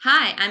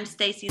Hi, I'm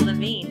Stacy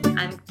Levine.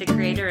 I'm the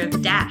creator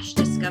of Dash,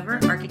 Discover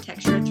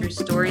Architecture Through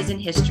Stories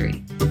and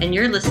History, and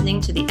you're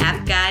listening to the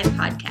App Guy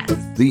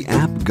Podcast. The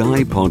App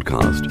Guy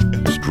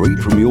Podcast, straight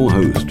from your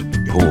host,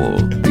 Paul,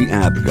 the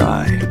App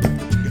Guy,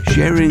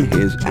 sharing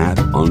his app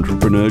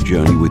entrepreneur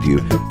journey with you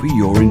for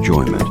your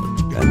enjoyment.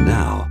 And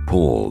now,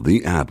 Paul,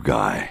 the App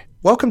Guy.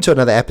 Welcome to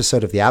another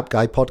episode of the App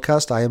Guy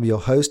Podcast. I am your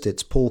host,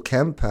 it's Paul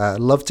Kemp. I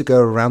love to go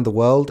around the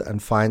world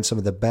and find some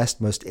of the best,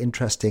 most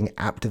interesting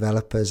app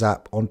developers,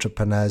 app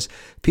entrepreneurs,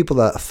 people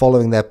that are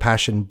following their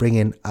passion,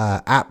 bringing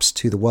apps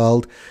to the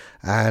world.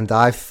 And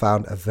I've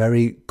found a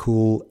very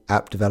cool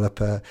app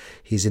developer.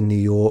 He's in New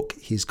York.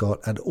 He's got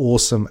an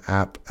awesome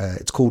app.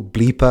 It's called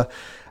Bleeper.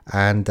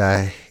 And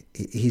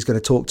he's going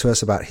to talk to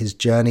us about his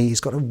journey. He's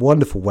got a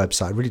wonderful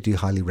website. I really do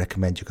highly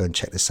recommend you go and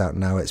check this out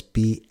now. It's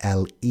BLEEPRAPP,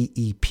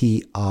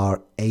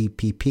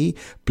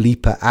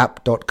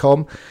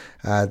 bleeperapp.com.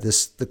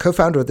 The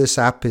co-founder of this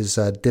app is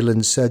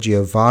Dylan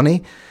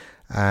Sirgiovanni,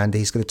 and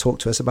he's going to talk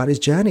to us about his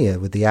journey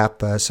with the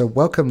app. So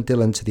welcome,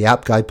 Dylan, to the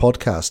App Guy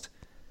Podcast.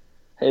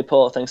 Hey,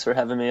 Paul. Thanks for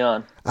having me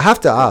on. I have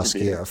to ask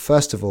you,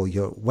 first of all,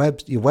 your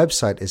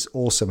website is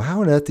awesome.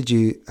 How on earth did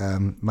you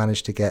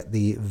manage to get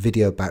the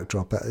video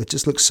backdrop? It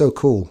just looks so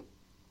cool.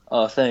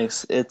 Oh,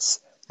 thanks.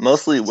 It's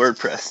mostly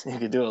WordPress. You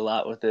can do a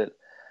lot with it.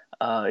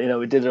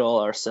 We did it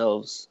all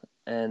ourselves.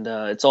 And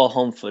it's all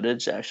home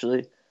footage,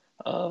 actually,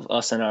 of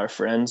us and our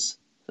friends.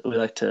 We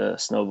like to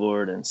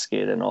snowboard and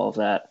skate and all of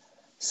that.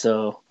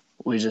 So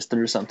we just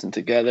threw something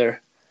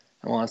together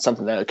and wanted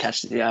something that would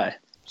catch the eye.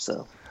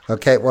 So...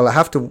 Okay, well, I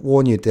have to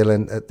warn you,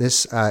 Dylan, that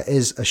this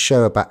is a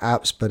show about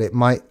apps, but it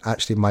might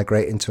actually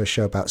migrate into a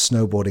show about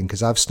snowboarding,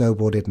 because I've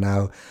snowboarded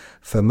now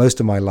for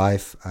most of my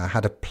life. I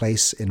had a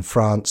place in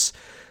France,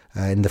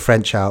 in the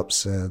French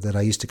Alps, that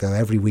I used to go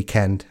every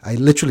weekend. I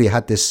literally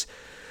had this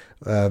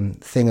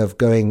thing of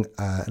going,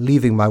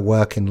 leaving my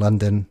work in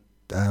London,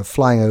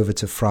 flying over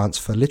to France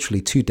for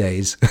literally 2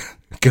 days,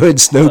 going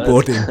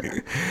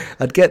snowboarding.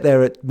 I'd get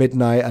there at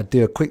midnight, I'd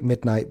do a quick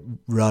midnight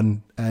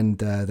run, and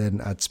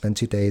then I'd spend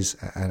 2 days,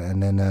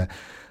 and then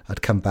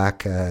I'd come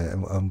back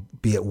and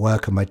be at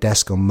work on my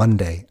desk on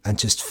Monday and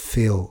just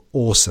feel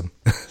awesome.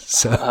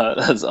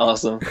 That's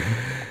awesome.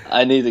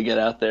 I need to get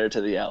out there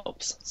to the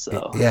Alps.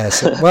 So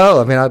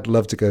well, I mean, I'd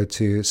love to go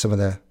to some of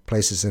the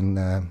places in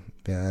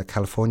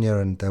California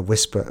and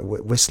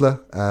Whistler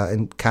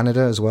in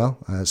Canada as well.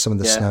 Some of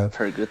the snow. I've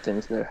heard good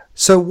things there.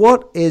 So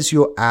what is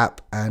your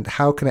app, and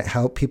how can it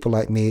help people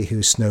like me who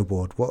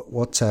snowboard?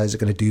 What is it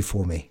going to do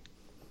for me?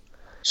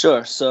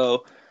 Sure.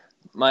 So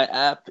my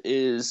app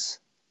is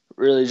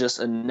really just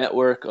a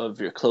network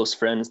of your close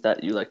friends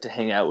that you like to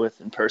hang out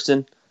with in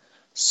person.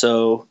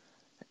 So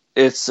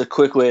it's a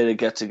quick way to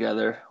get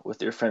together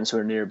with your friends who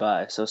are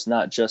nearby. So it's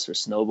not just for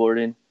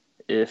snowboarding.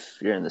 If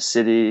you're in the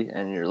city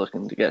and you're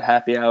looking to get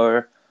happy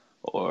hour,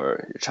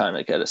 or you're trying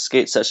to get a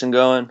skate session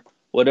going,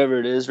 whatever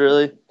it is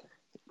really,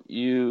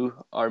 you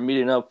are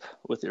meeting up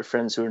with your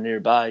friends who are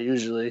nearby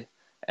usually.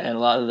 And a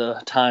lot of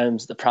the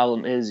times the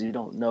problem is you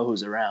don't know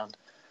who's around.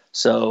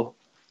 So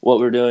what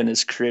we're doing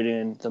is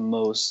creating the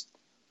most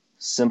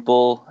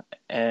simple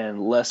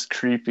and least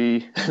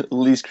creepy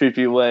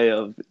way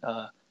of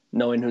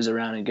knowing who's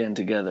around and getting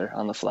together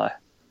on the fly.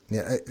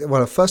 Yeah,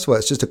 well, first of all,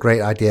 it's just a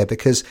great idea,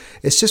 because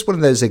it's just one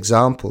of those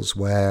examples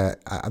where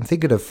I'm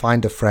thinking of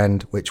Find a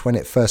Friend, which when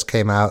it first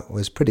came out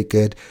was pretty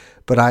good,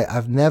 but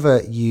I've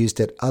never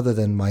used it other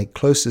than my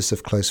closest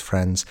of close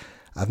friends.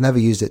 I've never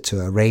used it to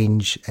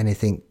arrange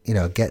anything,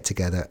 a get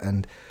together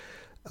and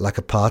like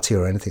a party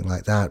or anything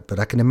like that. But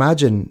I can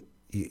imagine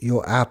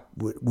your app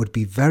would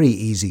be very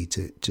easy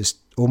to just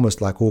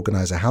almost like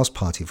organize a house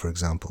party, for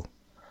example.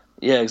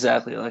 Yeah,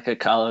 exactly. Like at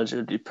college, it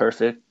would be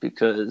perfect,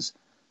 because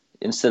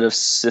instead of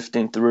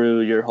sifting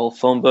through your whole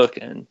phone book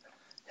and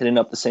hitting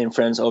up the same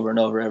friends over and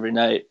over every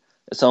night,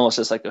 it's almost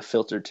just like a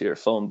filter to your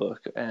phone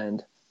book.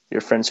 And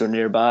your friends who are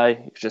nearby,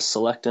 you just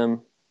select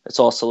them. It's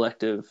all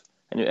selective,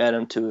 and you add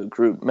them to a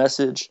group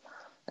message,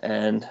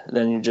 and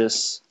then you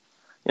just,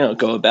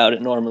 go about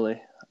it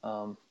normally.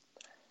 I've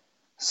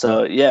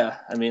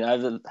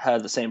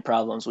had the same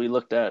problems. We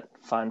looked at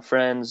Find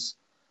Friends.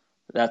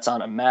 That's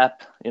on a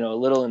map, a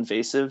little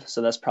invasive.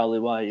 So that's probably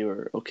why you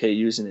were okay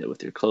using it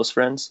with your close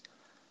friends.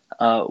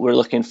 We're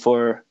looking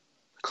for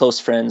close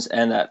friends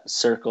and that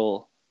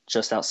circle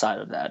just outside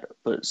of that,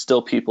 but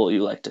still people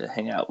you like to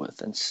hang out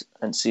with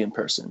and see in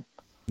person.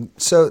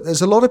 So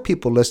there's a lot of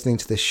people listening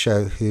to this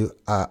show who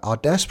are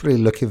desperately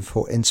looking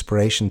for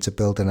inspiration to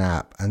build an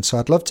app. And so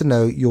I'd love to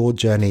know your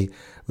journey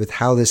with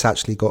how this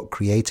actually got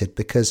created,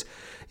 because,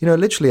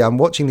 literally I'm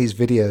watching these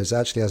videos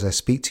actually as I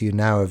speak to you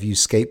now of you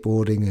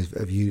skateboarding,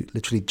 of you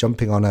literally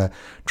jumping on a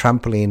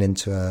trampoline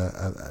into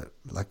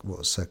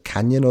a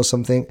canyon or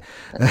something.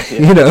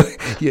 Yeah.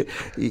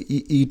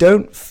 You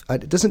don't,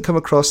 it doesn't come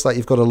across like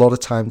you've got a lot of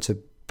time to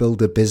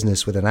build a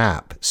business with an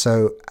app.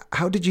 So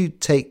how did you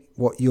take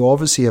what you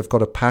obviously have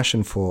got a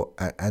passion for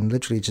and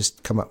literally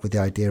just come up with the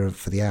idea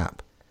for the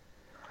app?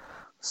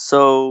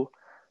 So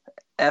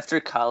after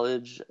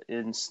college,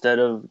 instead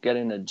of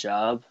getting a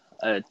job,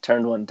 I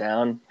turned one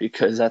down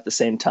because at the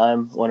same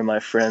time, one of my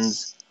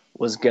friends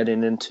was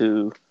getting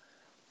into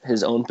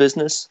his own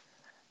business.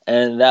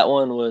 And that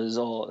one was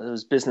it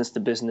was business to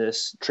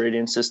business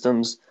trading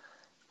systems.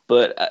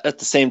 But at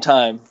the same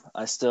time,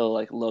 I still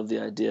like love the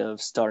idea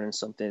of starting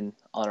something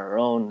on our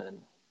own and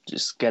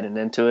just getting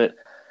into it.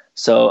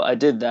 So I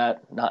did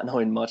that, not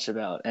knowing much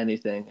about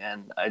anything,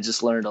 and I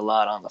just learned a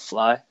lot on the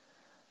fly.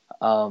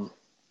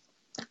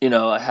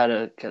 I had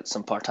to get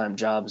some part-time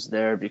jobs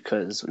there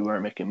because we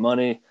weren't making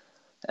money,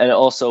 and it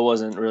also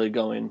wasn't really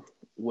going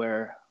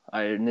where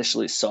I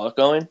initially saw it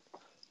going.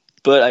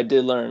 But I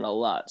did learn a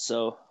lot.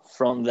 So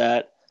from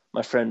that,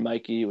 my friend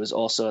Mikey was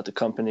also at the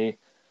company.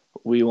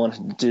 We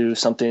wanted to do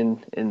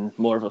something in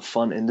more of a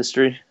fun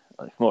industry,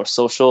 like more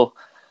social.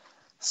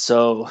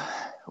 So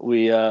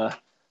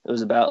it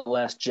was about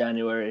last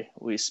January,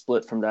 we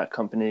split from that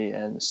company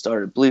and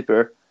started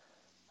Bleeper.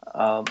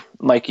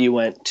 Mikey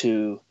went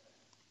to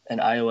an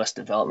iOS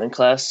development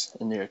class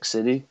in New York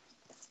City,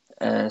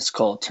 and it's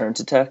called Turn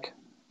to Tech.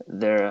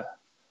 They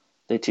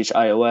teach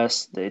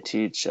iOS, they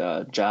teach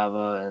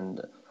Java,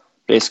 and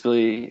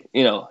basically,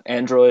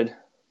 Android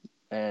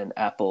and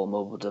Apple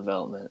mobile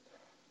development.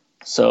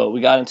 So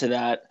we got into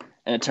that,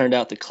 and it turned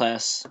out the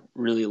class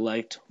really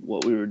liked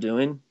what we were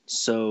doing.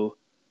 So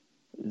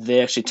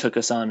they actually took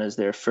us on as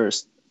their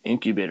first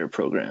incubator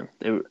program.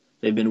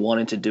 They've been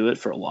wanting to do it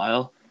for a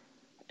while,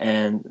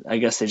 and I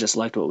guess they just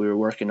liked what we were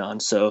working on.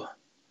 So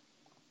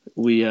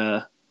we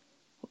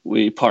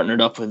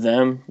partnered up with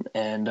them,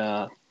 and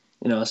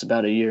it's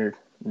about a year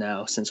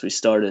now since we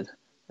started,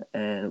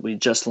 and we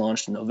just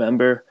launched in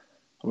November.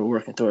 We're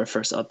working through our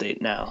first update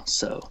now.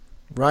 So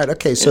right,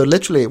 okay, so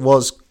literally it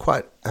was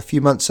quite a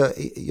few months. So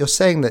you're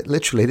saying that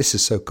literally, this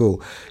is so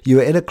cool. You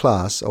were in a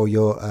class, or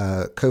your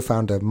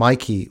co-founder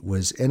Mikey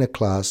was in a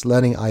class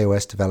learning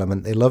iOS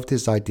development. They loved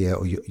his idea,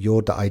 or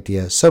your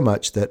idea, so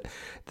much that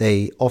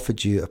they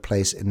offered you a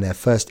place in their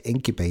first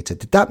incubator.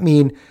 Did that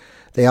mean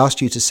they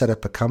asked you to set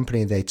up a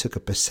company, they took a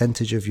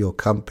percentage of your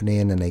company,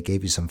 and then they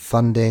gave you some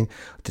funding?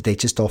 Did they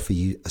just offer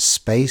you a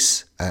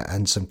space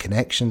and some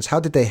connections? How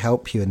did they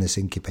help you in this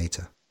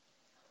incubator?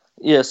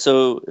 Yeah,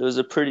 so it was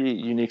a pretty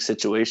unique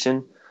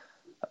situation.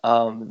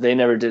 They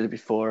never did it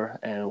before,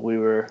 and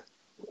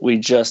we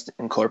just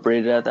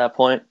incorporated at that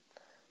point.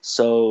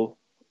 So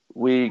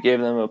we gave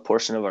them a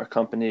portion of our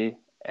company,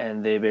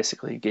 and they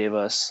basically gave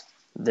us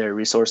their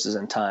resources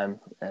and time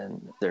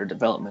and their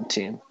development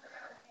team.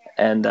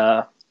 And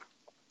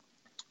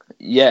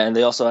and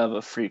they also have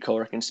a free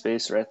co-working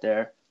space right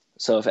there.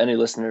 So if any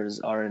listeners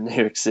are in New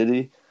York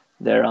City,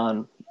 they're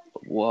on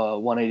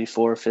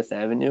 184 Fifth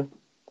Avenue,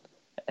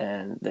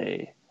 and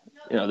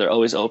they're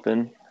always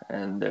open,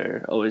 and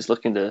they're always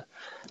looking to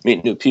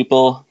meet new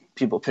people.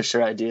 People pitch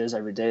their ideas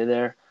every day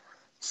there.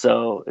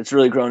 So it's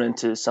really grown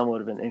into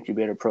somewhat of an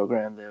incubator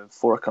program. They have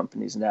 4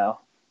 companies now,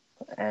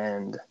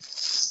 and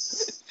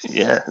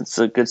yeah, it's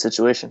a good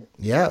situation.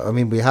 Yeah, I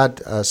mean, we had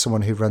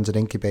someone who runs an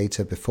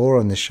incubator before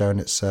on this show, and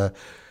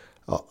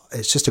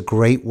it's just a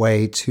great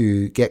way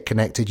to get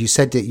connected. You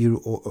said that you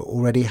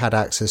already had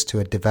access to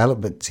a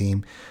development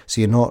team,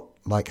 so you're not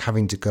like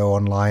having to go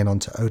online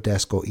onto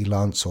Odesk or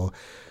Elance or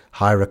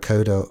hire a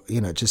coder.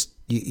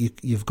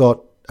 You've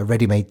got a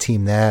ready-made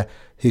team there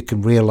who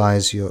can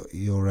realize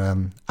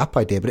your app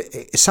idea. But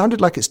it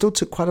sounded like it still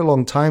took quite a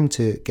long time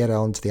to get it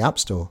onto the App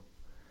Store.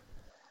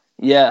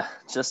 Yeah,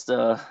 just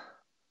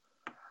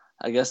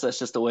I guess that's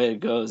just the way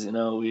it goes.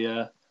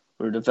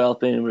 We're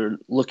developing. We're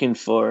looking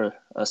for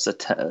a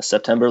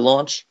September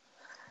launch,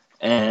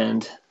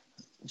 and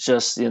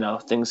just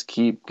things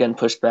keep getting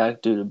pushed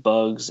back due to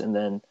bugs. And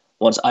then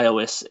once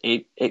iOS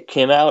 8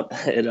 came out,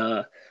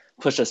 it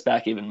pushed us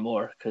back even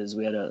more because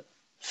we had to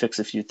fix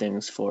a few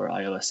things for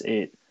iOS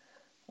 8.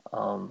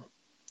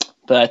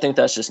 But I think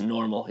that's just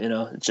normal.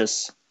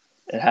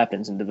 It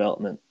happens in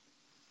development.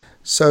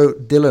 So,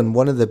 Dylan,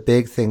 one of the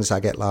big things I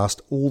get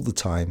asked all the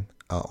time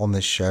on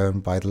this show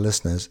and by the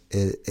listeners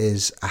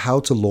is how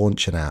to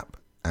launch an app.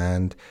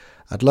 And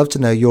I'd love to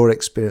know your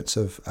experience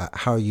of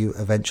how you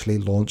eventually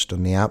launched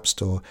on the App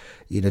Store.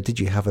 Did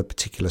you have a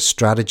particular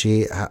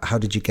strategy? How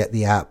did you get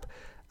the app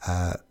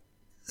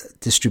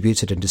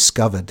distributed and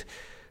discovered?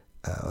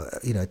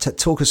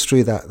 Talk us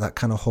through that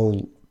kind of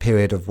whole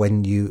period of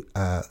when you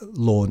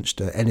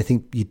launched,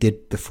 anything you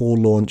did before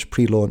launch,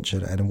 pre-launch,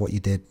 and what you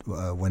did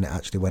when it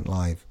actually went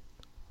live.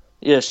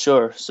 Yeah,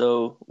 sure.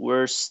 So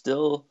we're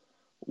still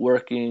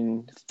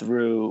working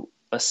through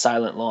a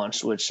silent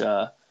launch, which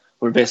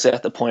we're basically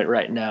at the point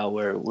right now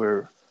where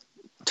we're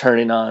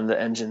turning on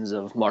the engines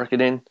of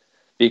marketing,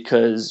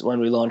 because when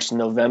we launched in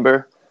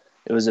November,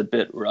 it was a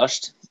bit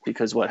rushed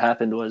because what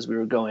happened was we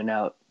were going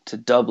out to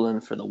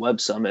Dublin for the Web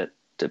Summit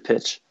to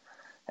pitch,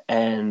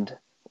 and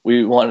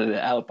we wanted it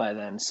out by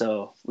then.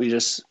 So we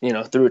just,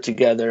 threw it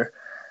together,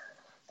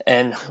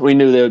 and we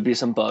knew there would be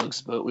some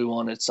bugs, but we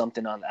wanted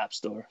something on the App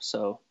Store.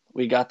 So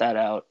we got that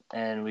out,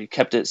 and we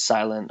kept it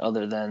silent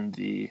other than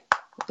the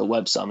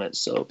Web Summit.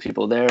 So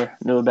people there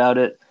knew about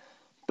it,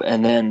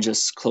 and then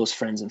just close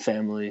friends and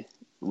family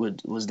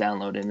was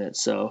downloading it.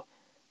 So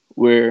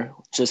we're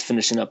just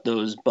finishing up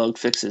those bug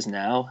fixes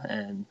now,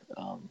 and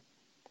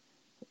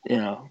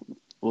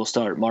we'll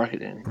start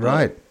marketing.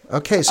 Right.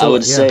 Okay. So I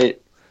would yeah. say,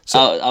 So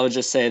I would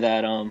just say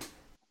that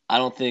I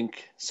don't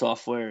think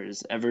software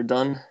is ever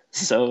done.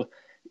 So,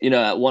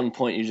 at one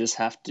point you just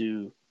have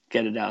to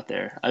get it out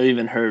there. I've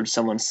even heard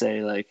someone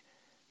say like,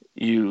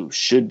 you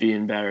should be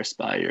embarrassed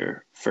by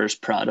your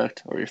first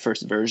product or your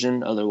first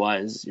version.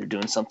 Otherwise you're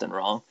doing something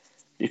wrong,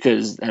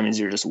 because that means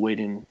you're just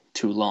waiting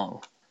too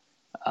long.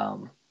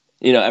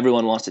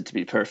 Everyone wants it to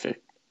be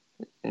perfect,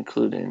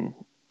 including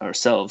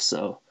ourselves.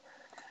 So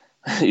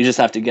you just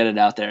have to get it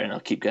out there and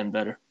it'll keep getting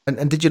better.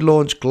 and did you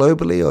launch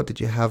globally, or did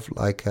you have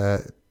like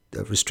a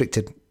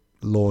restricted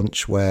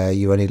launch where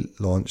you only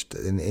launched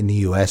in the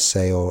US,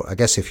 say, or I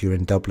guess if you're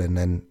in Dublin,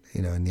 then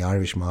in the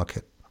Irish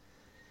market?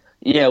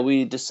 Yeah,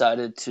 we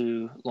decided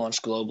to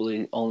launch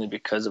globally only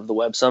because of the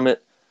Web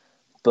Summit,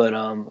 but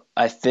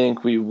I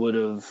think we would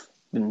have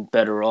been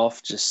better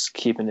off just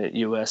keeping it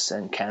US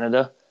and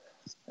Canada.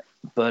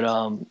 But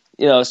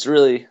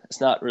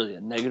it's not really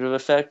a negative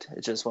effect.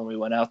 It's just when we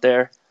went out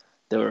there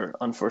were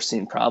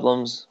unforeseen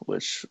problems,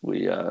 which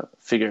we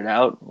figured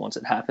out once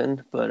it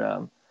happened. But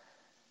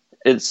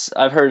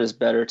I've heard it's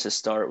better to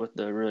start with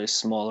the really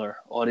smaller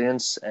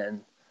audience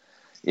and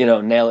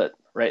nail it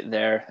right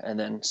there and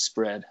then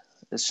spread.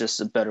 It's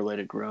just a better way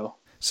to grow.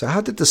 So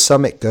how did the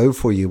summit go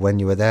for you when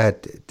you were there?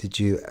 Did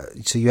you?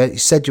 So you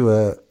said you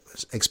were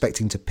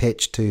expecting to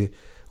pitch to,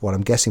 what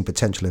I'm guessing,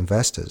 potential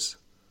investors.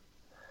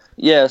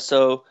 Yeah,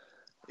 so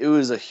it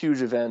was a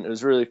huge event. It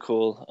was really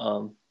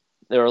cool.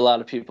 There were a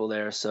lot of people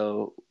there,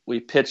 so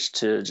we pitched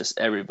to just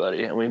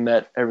everybody, and we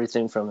met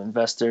everything from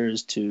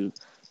investors to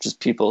just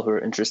people who are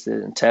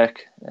interested in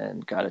tech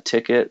and got a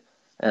ticket,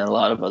 and a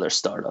lot of other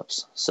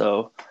startups.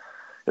 So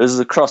it was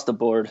across the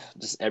board,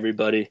 just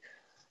everybody.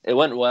 It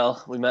went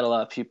well. We met a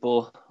lot of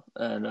people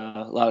and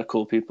a lot of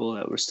cool people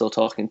that we're still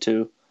talking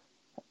to.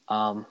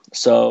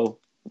 So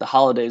the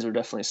holidays were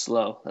definitely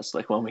slow. That's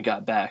like when we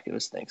got back. It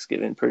was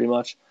Thanksgiving pretty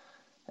much.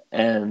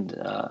 And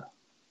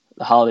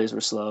the holidays were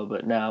slow,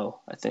 but now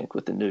I think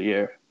with the new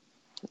year,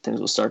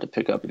 things will start to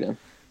pick up again.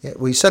 Yeah,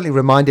 well, you certainly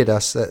reminded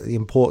us that the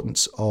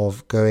importance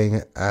of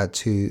going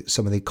to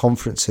some of the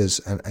conferences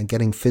and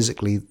getting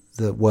physically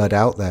the word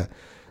out there,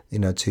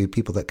 to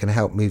people that can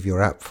help move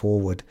your app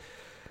forward.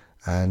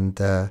 And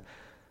it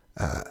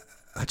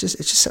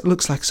just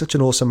looks like such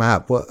an awesome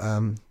app.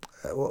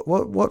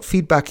 What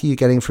feedback are you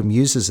getting from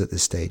users at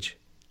this stage?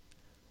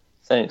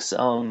 Thanks.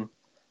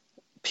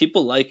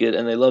 People like it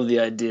and they love the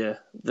idea.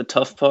 The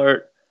tough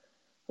part,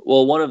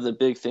 well, one of the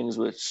big things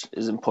which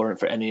is important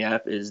for any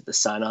app is the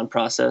sign-on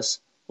process.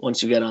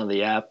 Once you get on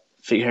the app,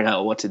 figuring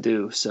out what to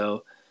do.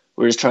 So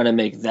we're just trying to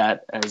make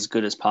that as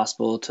good as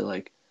possible to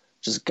like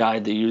just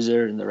guide the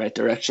user in the right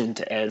direction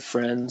to add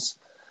friends.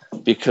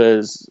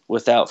 Because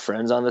without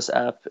friends on this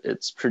app,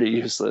 it's pretty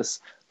useless.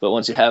 But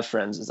once you have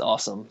friends, it's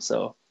awesome.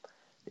 So,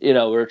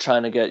 we're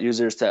trying to get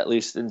users to at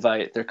least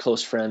invite their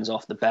close friends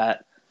off the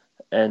bat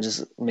and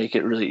just make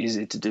it really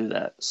easy to do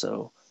that.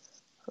 So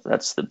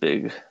that's the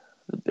big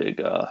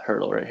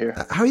hurdle right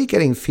here. How are you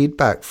getting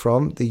feedback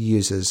from the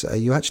users? Are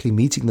you actually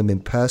meeting them in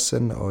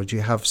person, or do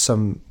you have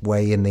some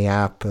way in the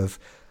app of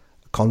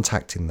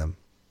contacting them?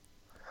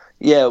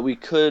 Yeah, we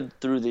could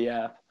through the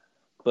app.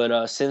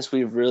 But since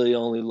we've really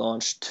only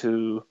launched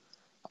to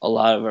a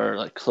lot of our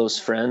like close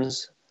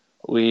friends,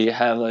 we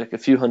have like a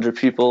few hundred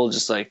people.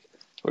 Just like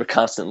we're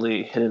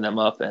constantly hitting them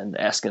up and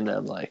asking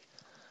them like,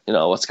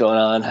 what's going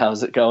on?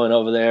 How's it going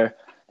over there?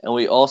 And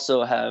we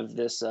also have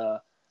this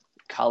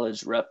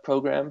college rep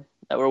program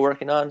that we're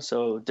working on.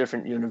 So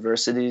different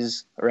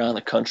universities around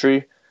the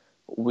country,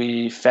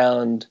 we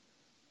found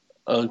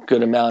a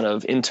good amount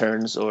of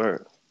interns,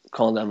 or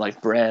calling them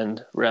like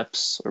brand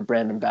reps or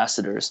brand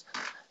ambassadors,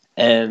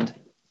 and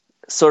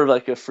sort of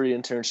like a free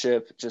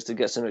internship just to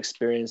get some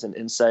experience and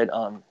insight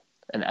on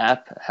an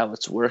app, how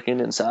it's working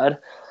inside.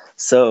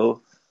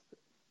 So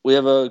we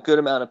have a good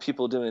amount of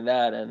people doing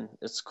that, and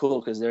it's cool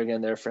because they're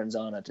getting their friends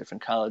on at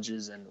different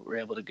colleges, and we're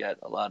able to get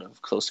a lot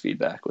of close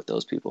feedback with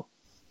those people.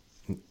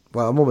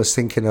 Well, I'm almost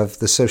thinking of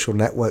The Social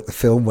Network, the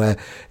film where,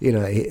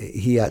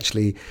 he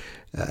actually,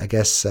 I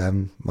guess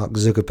Mark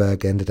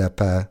Zuckerberg ended up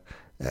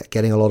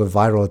getting a lot of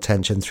viral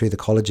attention through the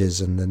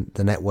colleges and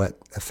the network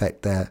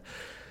effect there.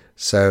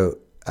 So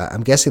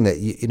I'm guessing that,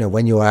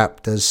 when your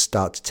app does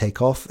start to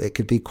take off, it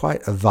could be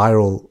quite a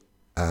viral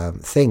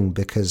thing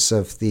because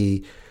of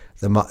the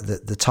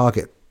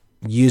target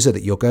user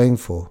that you're going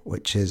for,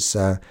 which is,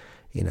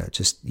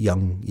 just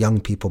young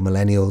people,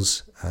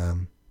 millennials.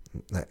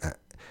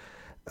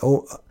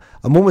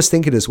 I'm almost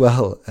thinking as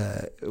well,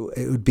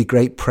 it would be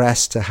great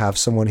press to have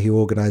someone who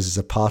organizes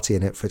a party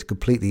in it for it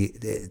completely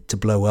to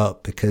blow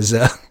up because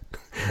they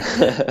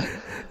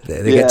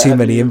get too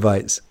many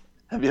invites.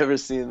 Have you ever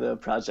seen the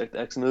Project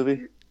X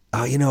movie?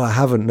 Oh, I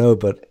haven't, no,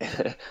 but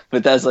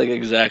but that's like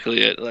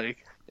exactly it.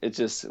 Like it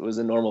was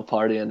a normal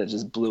party and it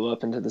just blew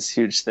up into this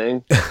huge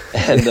thing.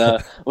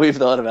 And we've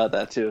thought about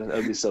that too. That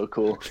would be so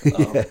cool.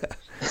 Yeah.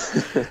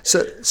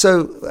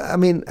 So I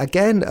mean,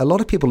 again, a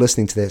lot of people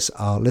listening to this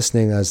are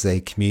listening as they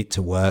commute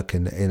to work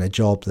and in a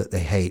job that they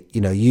hate.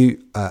 You know,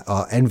 you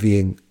are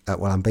envying.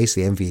 Well, I'm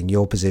basically envying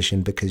your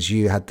position because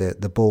you had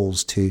the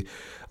balls to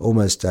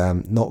almost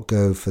not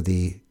go for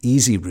the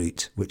easy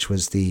route, which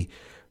was the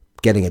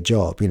getting a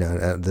job. You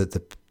know,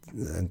 the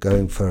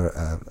going for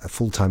a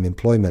full-time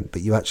employment,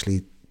 but you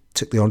actually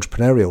took the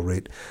entrepreneurial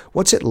route.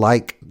 What's it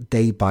like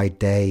day by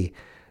day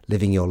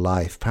living your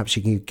life? Perhaps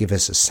you can give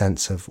us a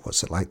sense of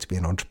what's it like to be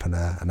an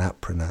entrepreneur, an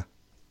appreneur.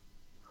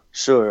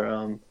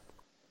 Sure.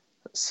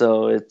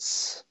 So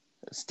it's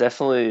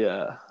definitely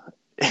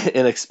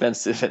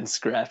inexpensive and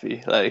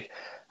scrappy. Like,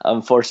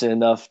 I'm fortunate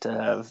enough to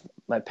have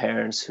my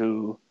parents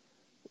who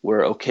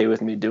were okay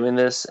with me doing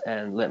this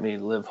and let me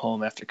live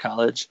home after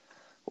college,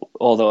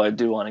 although I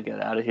do want to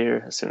get out of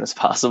here as soon as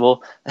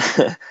possible.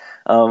 So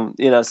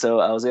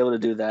I was able to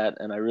do that,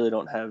 and I really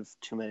don't have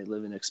too many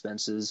living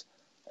expenses.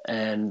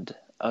 And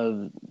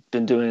I've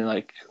been doing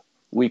like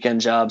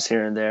weekend jobs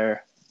here and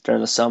there.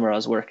 During the summer, I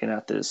was working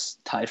at this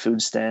Thai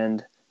food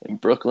stand in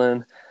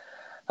Brooklyn.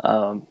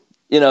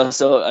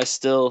 So I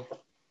still,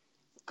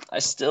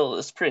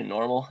 it's pretty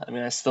normal. I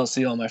mean, I still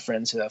see all my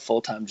friends who have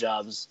full-time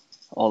jobs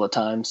all the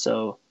time.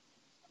 So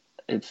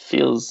it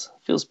feels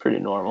pretty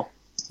normal.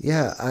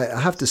 Yeah,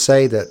 I have to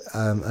say that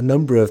a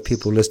number of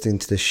people listening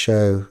to this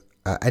show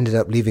ended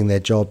up leaving their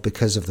job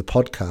because of the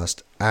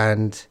podcast.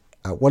 And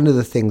one of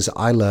the things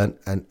I learned,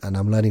 and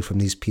I'm learning from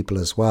these people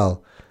as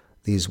well,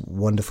 these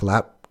wonderful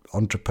app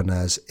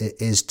entrepreneurs,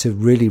 is to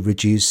really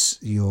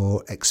reduce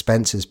your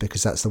expenses,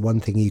 because that's the one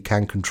thing you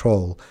can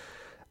control.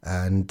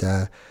 And,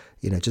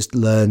 just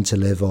learn to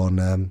live on,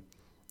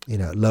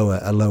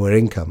 a lower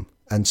income.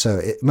 And so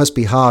it must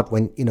be hard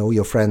when, all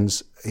your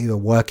friends who are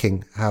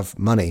working have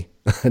money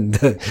and,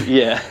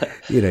 yeah,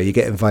 you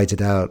get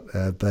invited out.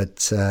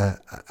 But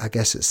I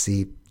guess it's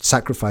the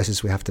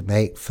sacrifices we have to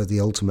make for the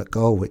ultimate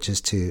goal, which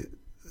is to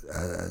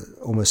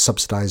almost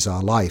subsidize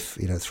our life,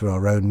 through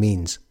our own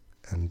means.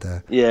 And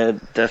yeah,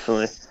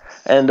 definitely.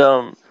 And,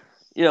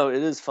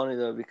 it is funny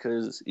though,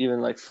 because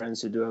even like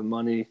friends who do have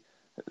money,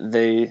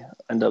 they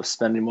end up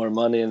spending more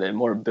money and they have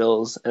more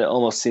bills. And it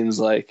almost seems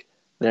like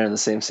they're in the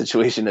same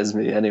situation as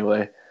me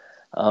anyway.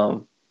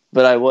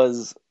 But I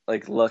was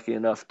like lucky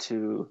enough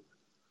to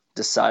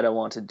decide I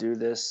want to do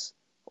this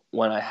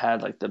when I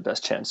had like the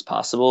best chance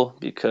possible,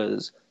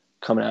 because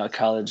coming out of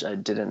college, I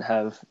didn't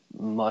have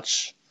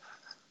much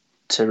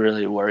to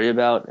really worry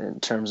about in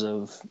terms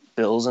of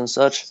bills and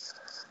such.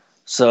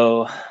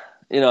 So,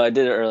 I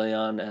did it early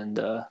on, and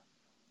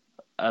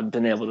I've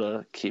been able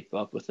to keep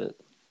up with it.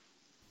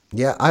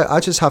 Yeah, I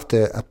just have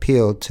to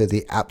appeal to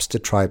the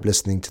Appster tribe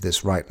listening to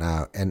this right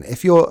now. And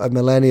if you're a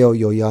millennial,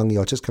 you're young,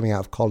 you're just coming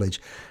out of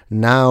college,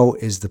 now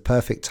is the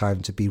perfect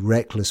time to be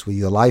reckless with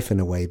your life in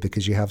a way,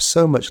 because you have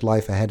so much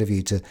life ahead of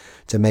you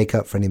to make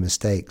up for any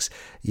mistakes.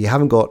 You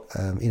haven't got,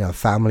 a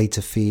family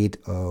to feed,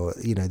 or,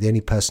 the only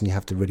person you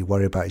have to really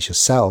worry about is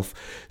yourself.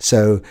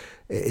 So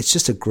it's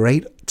just a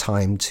great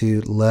time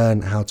to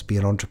learn how to be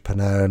an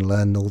entrepreneur and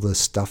learn all the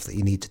stuff that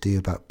you need to do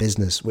about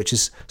business, which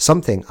is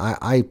something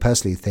I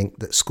personally think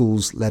that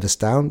schools let us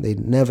down. They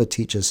never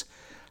teach us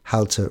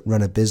how to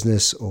run a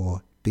business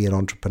or be an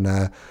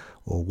entrepreneur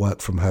or work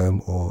from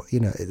home, or,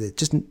 it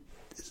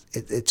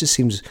just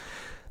seems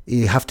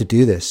you have to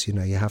do this,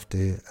 you have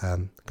to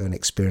go and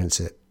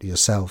experience it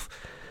yourself.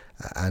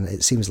 And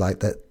it seems like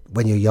that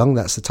when you're young,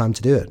 that's the time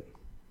to do it.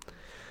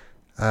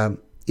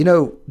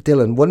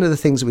 Dylan, one of the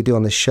things that we do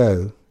on this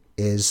show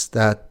is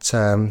that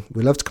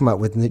we love to come up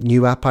with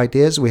new app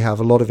ideas. We have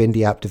a lot of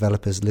indie app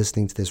developers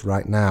listening to this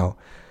right now.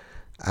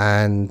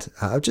 And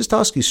I'll just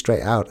ask you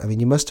straight out. I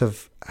mean, you must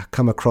have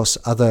come across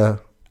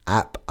other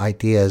app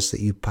ideas that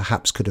you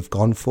perhaps could have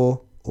gone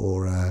for,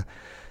 or,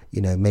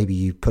 maybe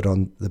you put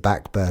on the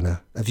back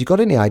burner. Have you got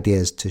any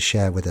ideas to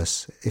share with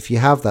us? If you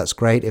have, that's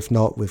great. If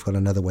not, we've got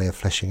another way of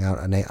fleshing out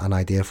an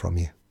idea from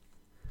you.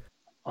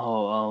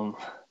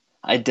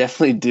 I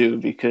definitely do,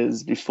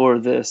 because before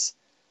this,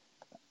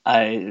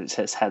 I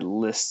just had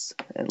lists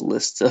and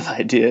lists of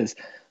ideas.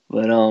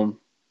 But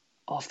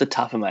off the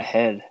top of my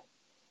head,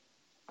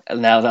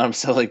 and now that I'm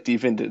so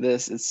deep into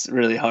this, it's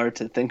really hard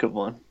to think of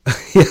one.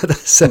 Yeah,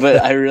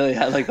 but I really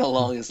had the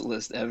longest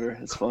list ever.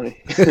 It's funny.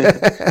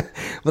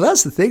 Well,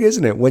 that's the thing,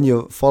 isn't it? When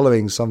you're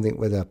following something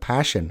with a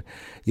passion,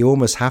 you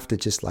almost have to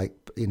just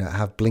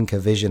have blinker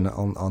vision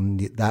on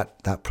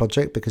that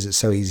project, because it's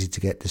so easy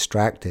to get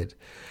distracted.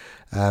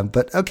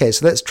 But okay,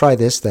 so let's try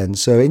this then.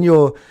 So in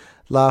your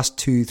last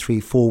 2,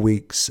 3, 4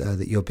 weeks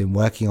that you've been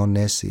working on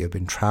this, that you've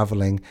been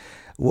traveling,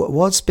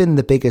 what's been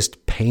the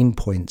biggest pain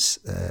points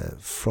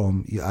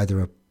from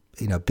either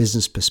a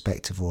business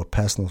perspective or a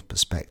personal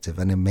perspective?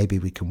 And then maybe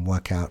we can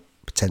work out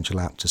potential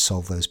app to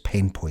solve those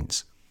pain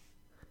points.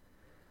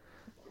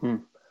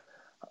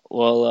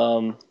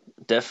 Well,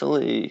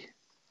 definitely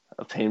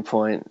a pain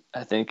point,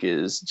 I think,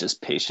 is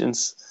just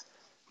patience,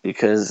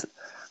 because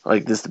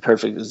this is the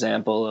perfect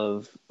example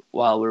of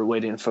while we're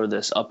waiting for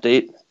this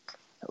update,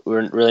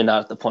 we're really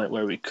not at the point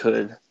where we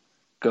could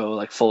go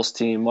like full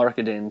steam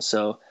marketing.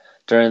 So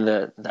during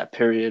that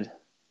period,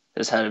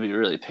 just had to be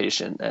really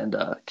patient and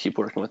keep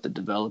working with the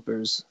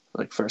developers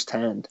like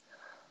firsthand.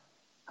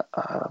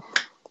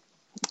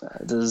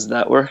 Does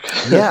that work?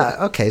 Yeah.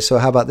 Okay. So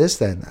how about this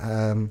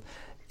then?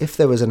 If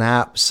there was an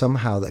app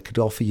somehow that could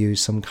offer you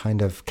some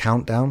kind of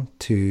countdown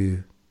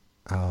to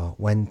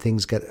when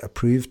things get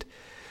approved.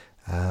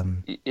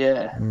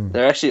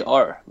 There actually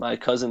are. My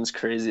cousin's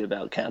crazy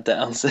about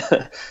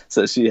countdowns,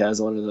 so she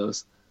has one of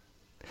those.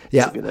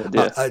 Yeah. Good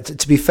idea.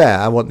 To be fair,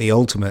 I want the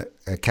ultimate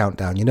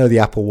countdown. You know, the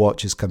Apple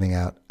Watch is coming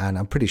out, and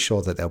I'm pretty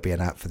sure that there'll be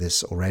an app for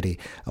this already.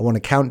 I want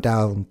to count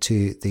down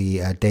to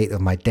the date of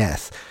my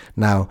death.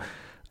 Now,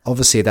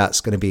 obviously,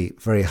 that's going to be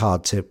very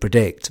hard to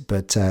predict,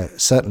 but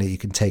certainly you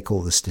can take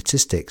all the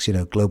statistics, you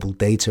know, global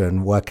data,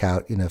 and work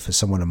out, you know, for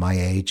someone of my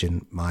age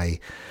and my,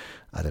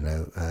 I don't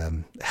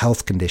know,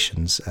 health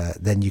conditions,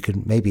 then you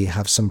can maybe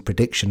have some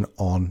prediction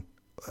on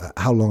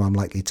how long I'm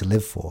likely to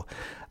live for,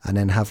 and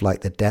then have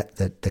like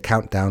the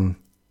countdown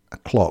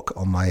clock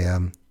on my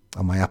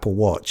Apple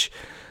Watch,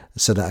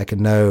 so that I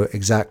can know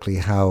exactly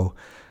how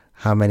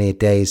many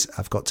days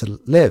I've got to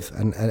live.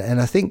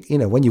 And I think, you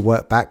know, when you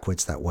work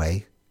backwards that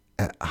way,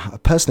 I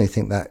personally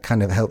think that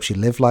kind of helps you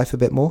live life a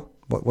bit more.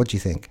 What do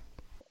you think?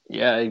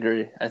 Yeah, I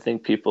agree. I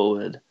think people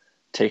would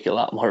take a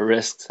lot more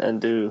risks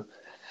and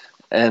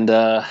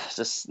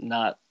just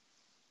not,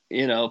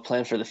 you know,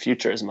 plan for the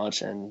future as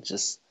much and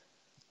just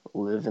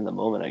live in the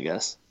moment, I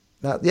guess.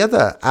 Now, the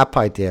other app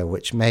idea,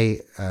 which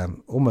may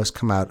almost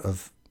come out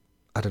of,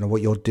 I don't know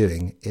what you're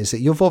doing, is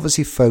that you've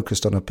obviously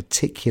focused on a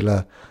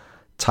particular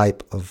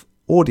type of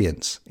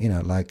audience, you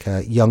know, like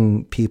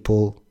young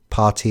people,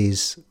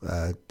 parties,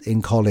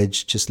 in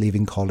college, just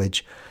leaving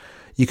college.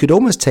 You could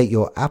almost take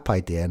your app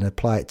idea and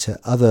apply it to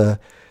other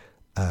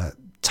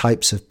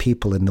types of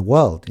people in the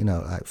world, you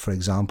know, like, for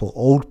example,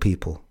 old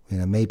people, you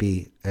know,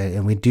 maybe,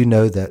 and we do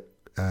know that,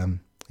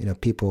 you know,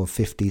 people of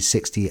 50,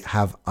 60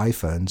 have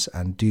iPhones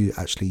and do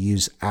actually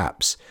use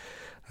apps.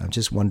 I'm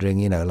just wondering,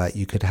 you know, like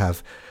you could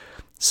have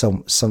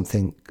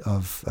something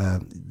of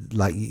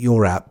like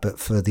your app, but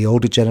for the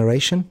older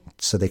generation,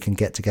 so they can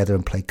get together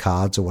and play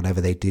cards or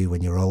whatever they do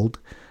when you're old.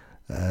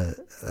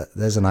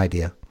 There's an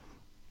idea.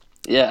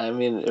 Yeah, I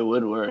mean, it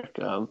would work.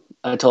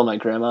 I told my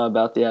grandma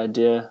about the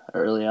idea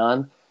early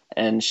on,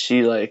 and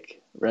she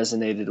like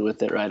resonated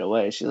with it right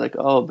away. She's like,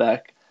 "Oh,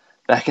 back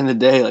in the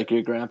day, like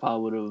your grandpa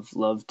would have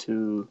loved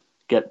to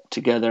get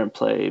together and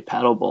play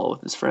paddleball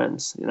with his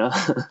friends, you know."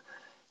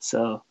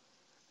 So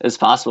it's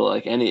possible.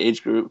 Like any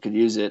age group could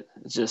use it.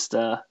 It just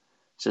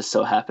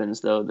so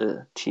happens though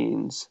the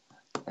teens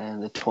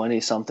and the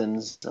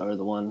 20-somethings are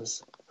the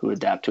ones who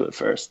adapt to it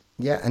first.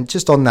 Yeah, and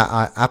just on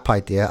that app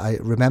idea, I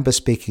remember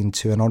speaking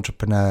to an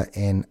entrepreneur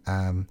in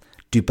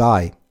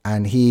Dubai,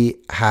 and he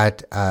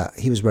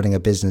was running a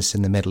business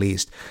in the Middle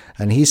East,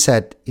 and he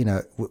said, you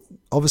know,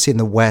 obviously in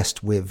the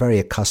West we're very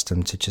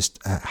accustomed to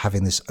just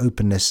having this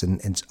openness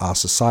in our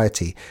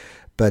society,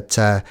 but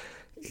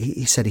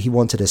he said he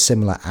wanted a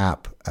similar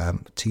app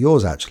to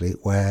yours actually,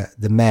 where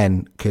the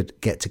men could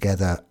get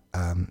together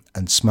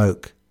and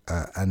smoke,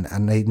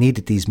 and they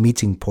needed these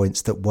meeting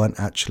points that weren't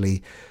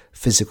actually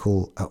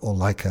physical or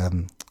like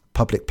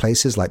public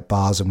places like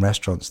bars and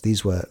restaurants.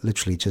 These were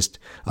literally just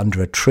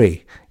under a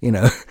tree, you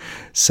know.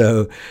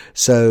 So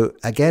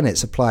again,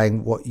 it's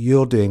applying what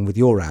you're doing with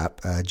your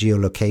app,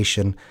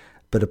 geolocation,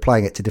 but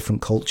applying it to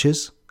different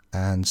cultures.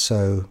 And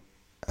so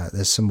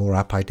there's some more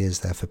app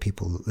ideas there for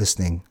people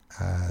listening,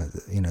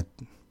 you know.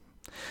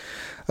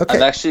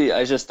 Okay.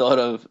 I just thought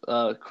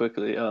of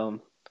quickly.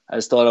 I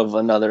just thought of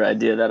another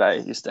idea that I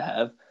used to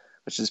have,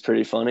 which is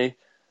pretty funny.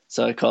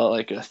 So I call it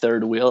like a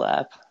third wheel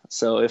app.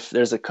 So if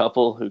there's a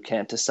couple who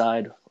can't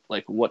decide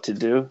like what to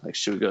do, like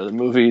should we go to the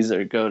movies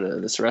or go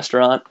to this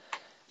restaurant,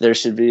 there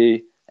should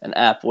be an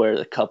app where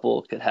the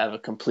couple could have a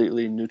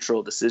completely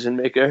neutral decision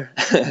maker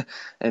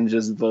and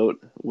just vote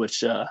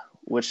which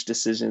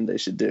decision they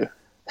should do.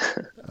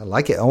 I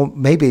like it. Or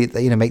maybe,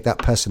 you know, make that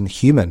person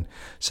human.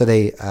 So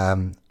they, I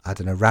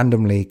don't know,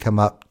 randomly come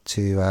up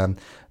to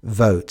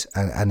vote,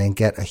 and then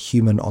get a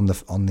human on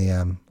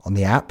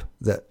the app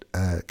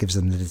that gives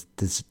them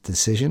the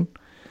decision.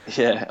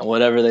 Yeah, and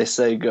whatever they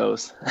say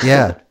goes.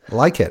 Yeah,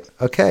 like it.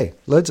 Okay,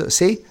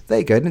 see, there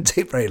you go. It didn't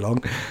take very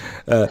long.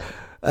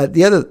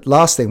 The other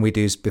last thing we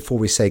do is before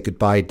we say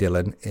goodbye,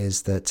 Dylan,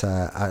 is that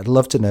I'd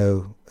love to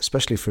know,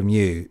 especially from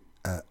you,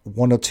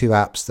 one or two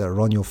apps that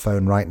are on your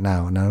phone right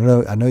now, and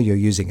I know you're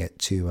using it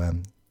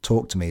to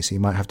talk to me, so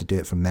you might have to do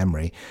it from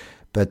memory.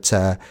 But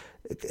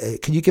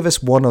can you give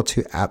us one or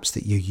two apps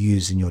that you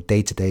use in your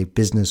day-to-day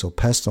business or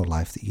personal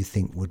life that you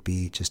think would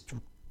be just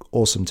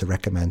awesome to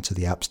recommend to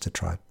the Appster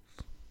tribe?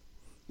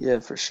 Yeah,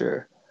 for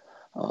sure.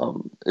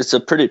 It's a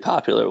pretty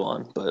popular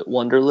one, but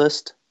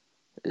Wunderlist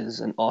is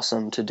an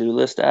awesome to-do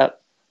list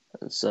app.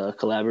 It's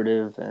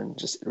collaborative and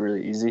just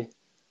really easy.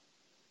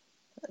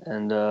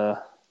 And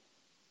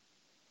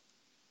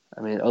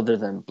I mean, other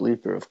than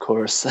Bleeper, of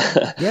course.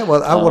 Yeah,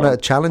 well, I want to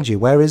challenge you.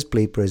 Where is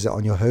Bleeper? Is it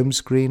on your home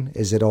screen?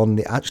 Is it on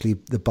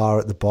the bar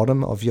at the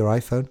bottom of your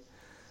iPhone?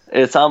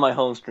 It's on my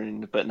home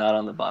screen, but not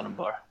on the bottom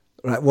bar.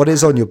 Right. What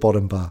is on your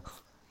bottom bar?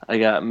 I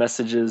got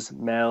messages,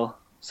 mail,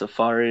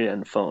 Safari,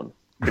 and phone.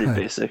 Pretty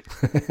basic.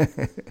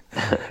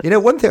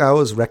 One thing I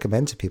always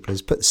recommend to people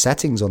is put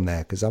settings on there,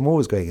 because I'm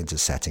always going into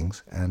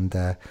settings, and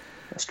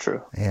that's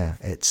true. Yeah,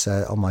 it's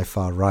on my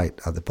far right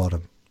at the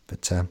bottom.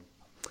 But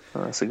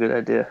that's a good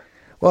idea.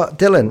 Well,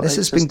 Dylan, this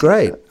has been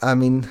great. I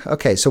mean,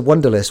 okay, so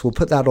Wunderlist, we'll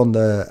put that on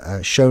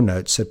the show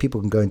notes so people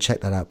can go and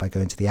check that out by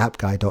going to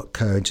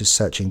theappguy.co and just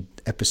searching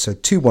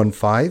episode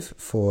 215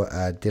 for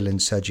Dylan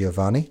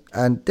Sirgiovanni.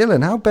 And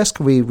Dylan, how best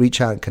can we reach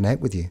out and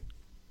connect with you?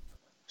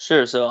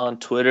 Sure. So on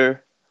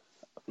Twitter,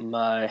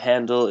 my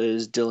handle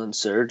is Dylan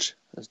Sirg.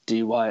 That's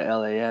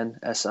DylanSirg.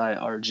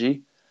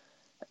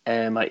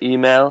 And my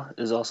email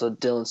is also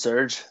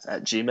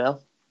dylansirg@gmail.com.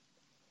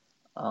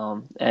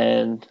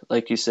 And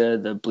like you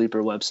said, the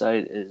Bleeper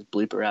website is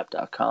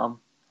bleeperapp.com.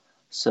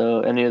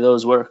 So any of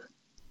those work.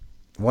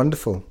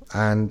 Wonderful.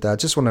 And I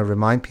just want to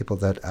remind people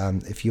that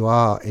if you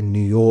are in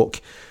New York,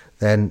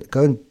 then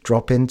go and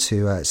drop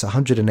into, it's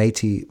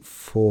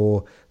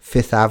 184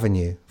 Fifth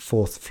Avenue,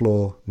 4th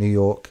floor, New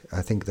York.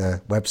 I think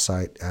the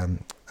website,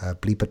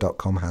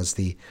 bleeper.com, has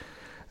the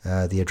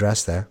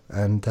address there.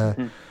 And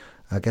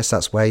I guess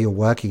that's where you're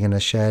working in a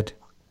shared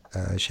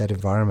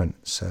environment.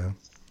 So.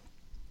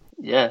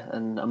 Yeah,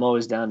 and I'm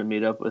always down to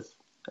meet up with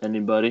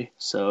anybody,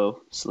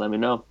 so just let me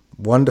know.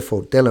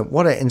 Wonderful. Dylan,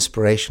 what an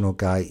inspirational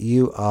guy.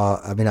 You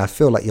are. I mean, I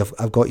feel like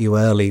I've got you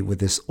early with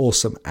this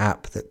awesome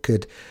app that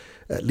could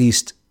at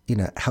least,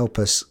 help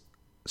us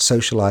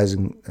socialize,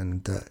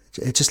 and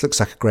it just looks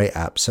like a great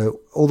app.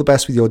 So all the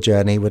best with your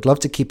journey. We'd love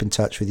to keep in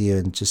touch with you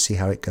and just see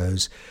how it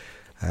goes.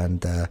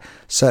 And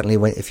certainly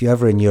if you're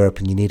ever in Europe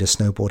and you need a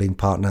snowboarding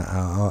partner,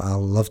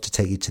 I'll love to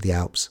take you to the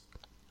Alps.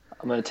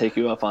 I'm going to take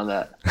you up on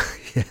that.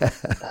 Yeah,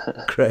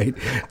 great.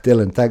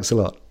 Dylan, thanks a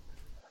lot.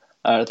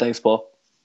 All right, thanks, Paul.